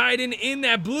John Hayden, in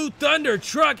that Blue Thunder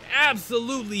truck.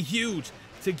 Absolutely huge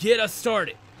to get us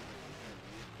started.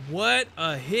 What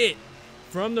a hit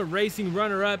from the racing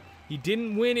runner-up. He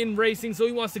didn't win in racing, so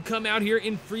he wants to come out here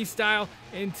in freestyle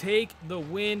and take the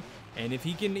win. And if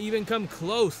he can even come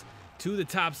close to the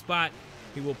top spot,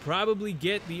 he will probably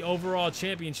get the overall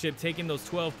championship, taking those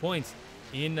 12 points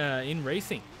in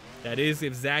racing. That is,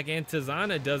 if Zach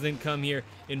Antezana doesn't come here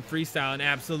in freestyle and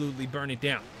absolutely burn it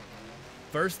down.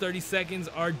 First 30 seconds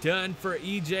are done for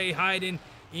EJ Hayden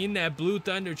in that Blue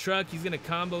Thunder truck. He's going to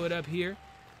combo it up here.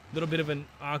 A little bit of an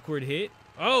awkward hit.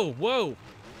 Oh, whoa.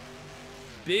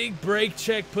 Big brake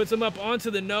check puts him up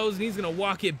onto the nose, and he's going to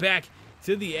walk it back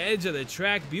to the edge of the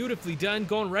track. Beautifully done.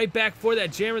 Going right back for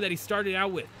that jammer that he started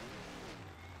out with.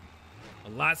 A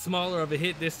lot smaller of a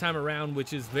hit this time around,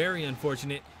 which is very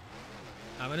unfortunate.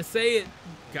 I'm going to say it.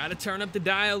 Got to turn up the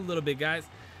dial a little bit, guys.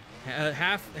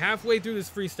 Halfway through this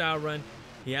freestyle run,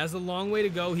 he has a long way to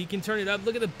go. He can turn it up.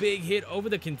 Look at the big hit over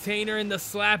the container and the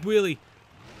slap wheelie.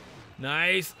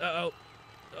 Nice. Uh-oh.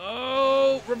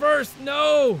 Oh, reverse.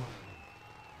 No.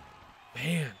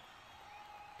 Man,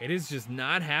 it is just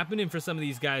not happening for some of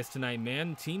these guys tonight,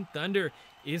 man. Team Thunder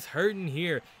is hurting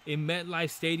here in MetLife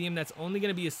Stadium. That's only going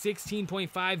to be a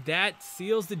 16.5. That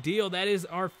seals the deal. That is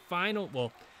our final.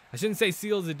 Well, I shouldn't say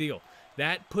seals the deal.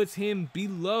 That puts him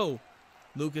below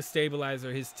Lucas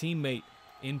Stabilizer, his teammate,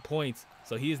 in points.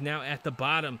 So he is now at the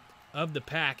bottom of the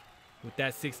pack with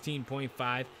that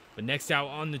 16.5. But next out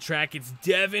on the track, it's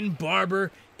Devyn Barber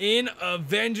in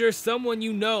Avenger. Someone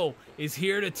you know is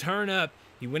here to turn up.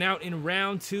 He went out in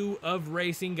round 2 of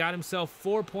racing, got himself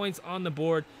 4 points on the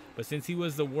board. But since he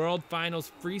was the World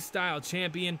Finals Freestyle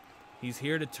Champion, he's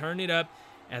here to turn it up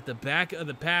at the back of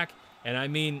the pack. And I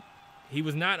mean, he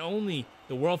was not only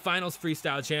the World Finals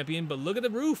Freestyle Champion, but look at the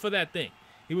roof of that thing.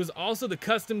 He was also the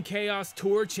Custom Chaos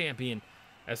Tour Champion.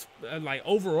 As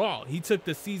overall, he took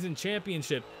the season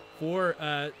championship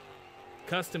for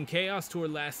Custom Chaos Tour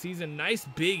last season. Nice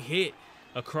big hit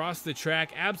across the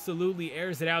track. Absolutely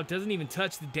airs it out. Doesn't even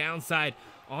touch the downside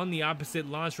on the opposite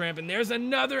launch ramp. And there's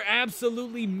another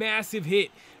absolutely massive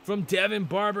hit from Devyn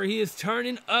Barber. He is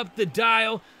turning up the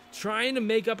dial, trying to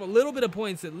make up a little bit of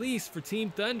points at least for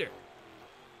Team Thunder.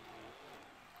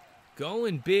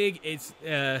 Going big. It's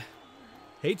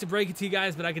hate to break it to you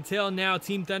guys, but I can tell now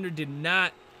Team Thunder did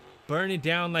not burn it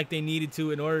down like they needed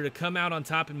to in order to come out on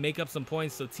top and make up some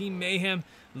points. So Team Mayhem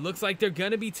looks like they're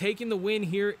going to be taking the win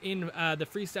here in the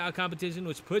freestyle competition,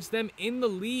 which puts them in the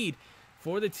lead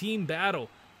for the team battle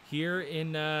here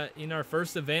in our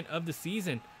first event of the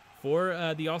season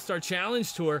for the All-Star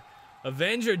Challenge Tour.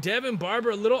 Avenger, Devyn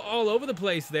Barber, a little all over the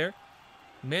place there.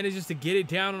 Manages to get it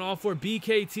down on all 4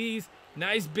 BKTs.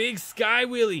 Nice big sky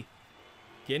wheelie.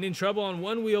 Getting in trouble on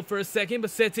one wheel for a second,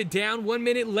 but sets it down. 1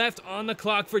 minute left on the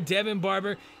clock for Devyn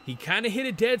Barber. He kind of hit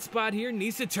a dead spot here.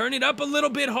 Needs to turn it up a little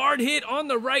bit. Hard hit on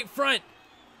the right front.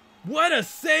 What a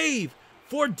save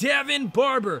for Devyn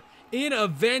Barber in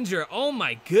Avenger. Oh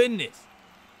my goodness.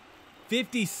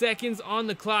 50 seconds on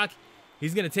the clock.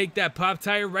 He's going to take that pop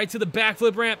tire right to the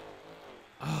backflip ramp.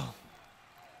 Oh.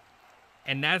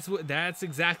 And that's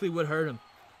exactly what hurt him.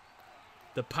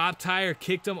 The pop tire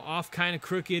kicked him off kind of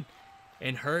crooked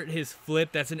and hurt his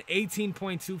flip. That's an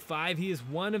 18.25. He is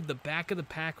one of the back of the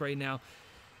pack right now.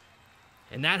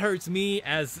 And that hurts me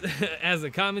as as a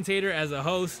commentator, as a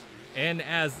host, and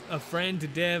as a friend to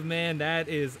Dev, man. That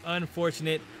is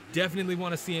unfortunate. Definitely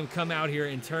want to see him come out here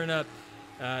and turn up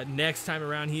next time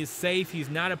around. He is safe. He's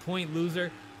not a point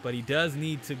loser, but he does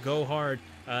need to go hard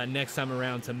next time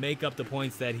around to make up the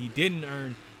points that he didn't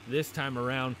earn this time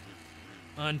around.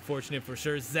 Unfortunate for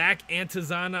sure. Zach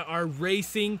Antezana, our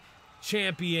racing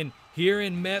champion here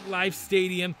in MetLife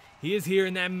Stadium. He is here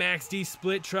in that Max D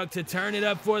split truck to turn it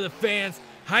up for the fans,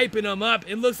 hyping him up.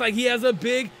 It looks like he has a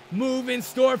big move in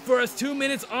store for us. 2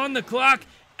 minutes on the clock.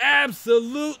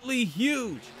 Absolutely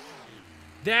huge.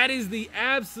 That is the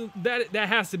that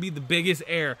has to be the biggest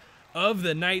air of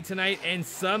the night tonight, and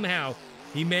somehow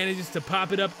he manages to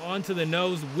pop it up onto the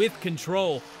nose with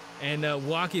control and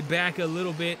walk it back a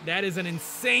little bit. That is an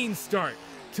insane start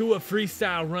to a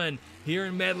freestyle run here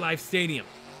in MetLife Stadium.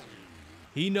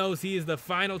 He knows he is the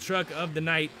final truck of the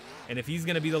night, and if he's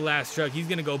going to be the last truck, he's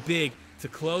going to go big to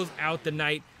close out the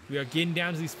night. We are getting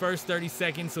down to these first 30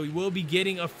 seconds, so we will be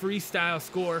getting a freestyle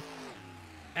score.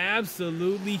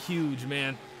 Absolutely huge,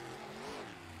 man.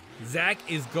 Zach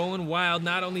is going wild.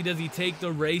 Not only does he take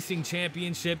the racing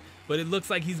championship, but it looks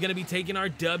like he's going to be taking our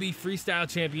Dubby Freestyle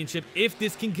Championship if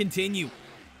this can continue.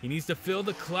 He needs to fill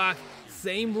the clock.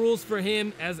 Same rules for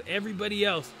him as everybody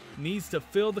else. Needs to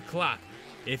fill the clock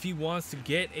if he wants to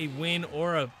get a win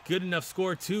or a good enough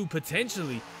score to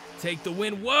potentially take the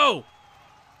win. Whoa!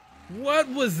 What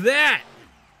was that?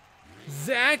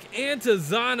 Zach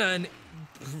Antezana, and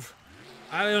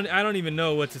I don't even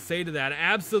know what to say to that.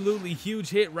 Absolutely huge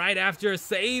hit right after a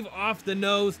save off the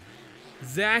nose.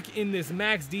 Zach in this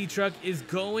Max D truck is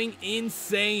going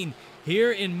insane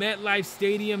here in MetLife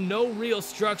Stadium. No real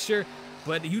structure,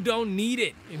 but you don't need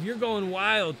it. If you're going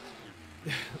wild,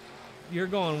 you're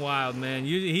going wild, man.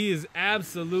 He is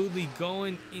absolutely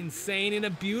going insane in a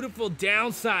beautiful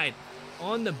downside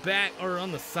on the back or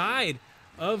on the side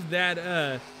of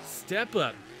that step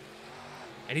up.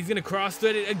 And he's gonna cross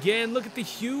thread it again. Look at the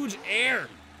huge air.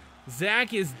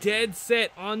 Zach is dead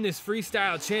set on this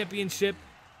freestyle championship,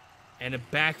 and a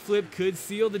backflip could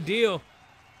seal the deal.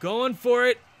 Going for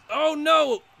it. Oh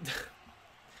no!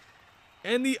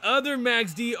 And the other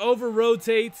Max D over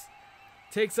rotates,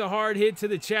 takes a hard hit to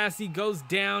the chassis, goes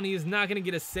down. He is not gonna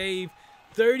get a save.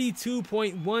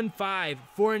 32.15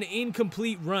 for an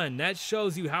incomplete run. That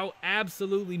shows you how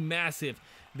absolutely massive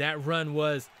that run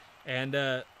was. And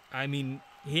I mean,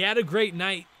 he had a great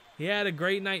night. He had a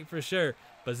great night for sure.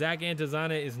 But Zach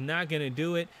Antezana is not going to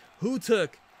do it. Who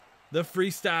took the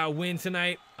freestyle win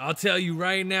tonight? I'll tell you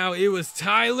right now, it was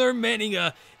Tyler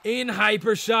Menninga in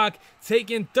HyperShock,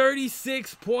 taking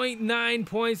 36.9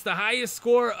 points, the highest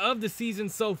score of the season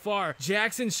so far.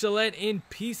 Jackson Chalette in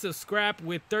Piece of Scrap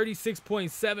with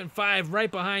 36.75 right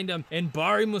behind him, and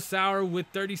Bari Musauer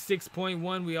with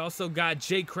 36.1. We also got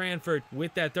Jake Cranford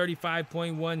with that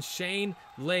 35.1, Shane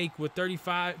Lake with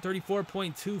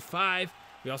 34.25.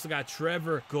 We also got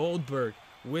Trevor Goldberg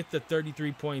with the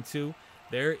 33.2.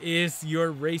 There is your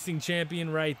racing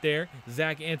champion right there.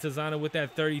 Zach Antezana with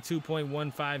that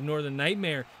 32.15. Northern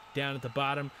Nightmare down at the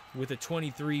bottom with a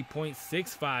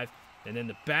 23.65. And then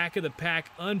the back of the pack,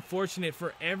 unfortunate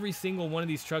for every single one of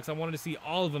these trucks. I wanted to see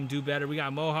all of them do better. We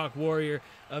got Mohawk Warrior,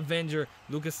 Avenger,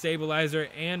 Lucas Stabilizer,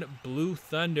 and Blue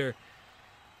Thunder.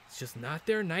 It's just not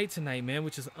their night tonight, man,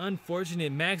 which is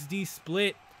unfortunate. Max D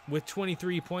split with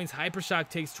 23 points. HyperShock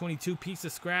takes 22, Piece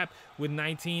of Scrap with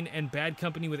 19, and Bad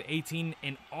Company with 18.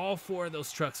 And all four of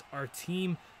those trucks are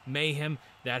Team Mayhem.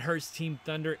 That hurts Team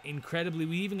Thunder incredibly.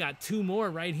 We even got two more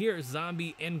right here,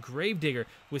 Zombie and Gravedigger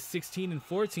with 16 and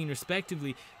 14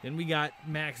 respectively. Then we got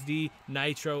Max D,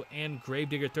 Nitro, and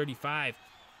Gravedigger 35.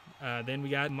 Then we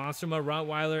got Monsterma,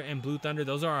 Rottweiler, and Blue Thunder.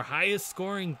 Those are our highest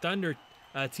scoring Thunder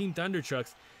Team Thunder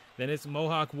trucks. Then it's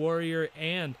Mohawk Warrior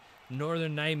and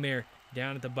Northern Nightmare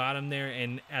down at the bottom there,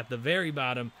 and at the very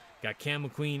bottom got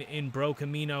McQueen in Bro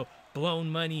Camino, Blown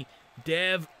Money,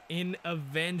 Dev in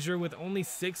Avenger with only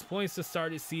 6 points to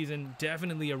start his season.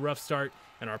 Definitely a rough start.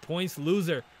 And our points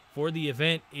loser for the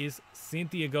event is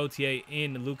Cynthia Gauthier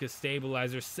in Lucas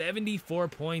Stabilizer. 74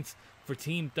 points for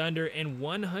Team Thunder and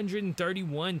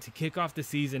 131 to kick off the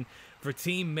season for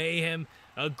Team Mayhem.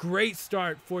 A great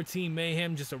start for Team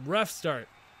Mayhem, just a rough start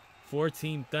for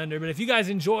Team Thunder. But if you guys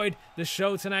enjoyed the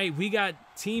show tonight, we got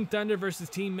Team Thunder versus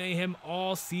Team Mayhem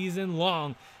all season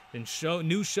long. And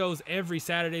new shows every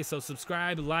Saturday, so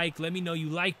subscribe, like, let me know you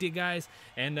liked it, guys.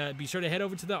 And be sure to head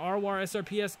over to the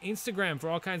Rorsrps Instagram for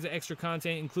all kinds of extra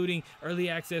content, including early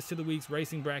access to the week's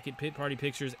racing bracket, pit party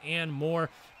pictures, and more.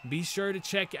 Be sure to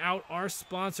check out our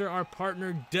sponsor, our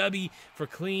partner, Dubby, for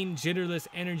clean, jitterless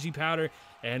energy powder.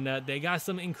 And they got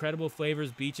some incredible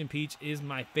flavors. Beach and Peach is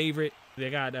my favorite. They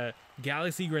got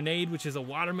Galaxy Grenade, which is a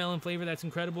watermelon flavor that's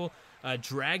incredible.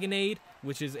 Dragonade,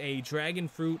 which is a dragon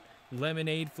fruit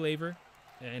lemonade flavor.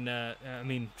 And I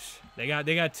mean, they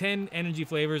got 10 energy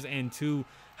flavors and 2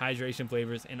 hydration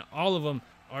flavors, and all of them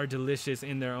are delicious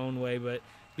in their own way. But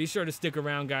be sure to stick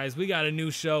around, guys. We got a new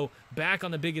show back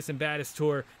on the Biggest and Baddest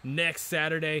Tour next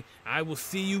Saturday. I will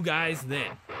see you guys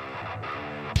then.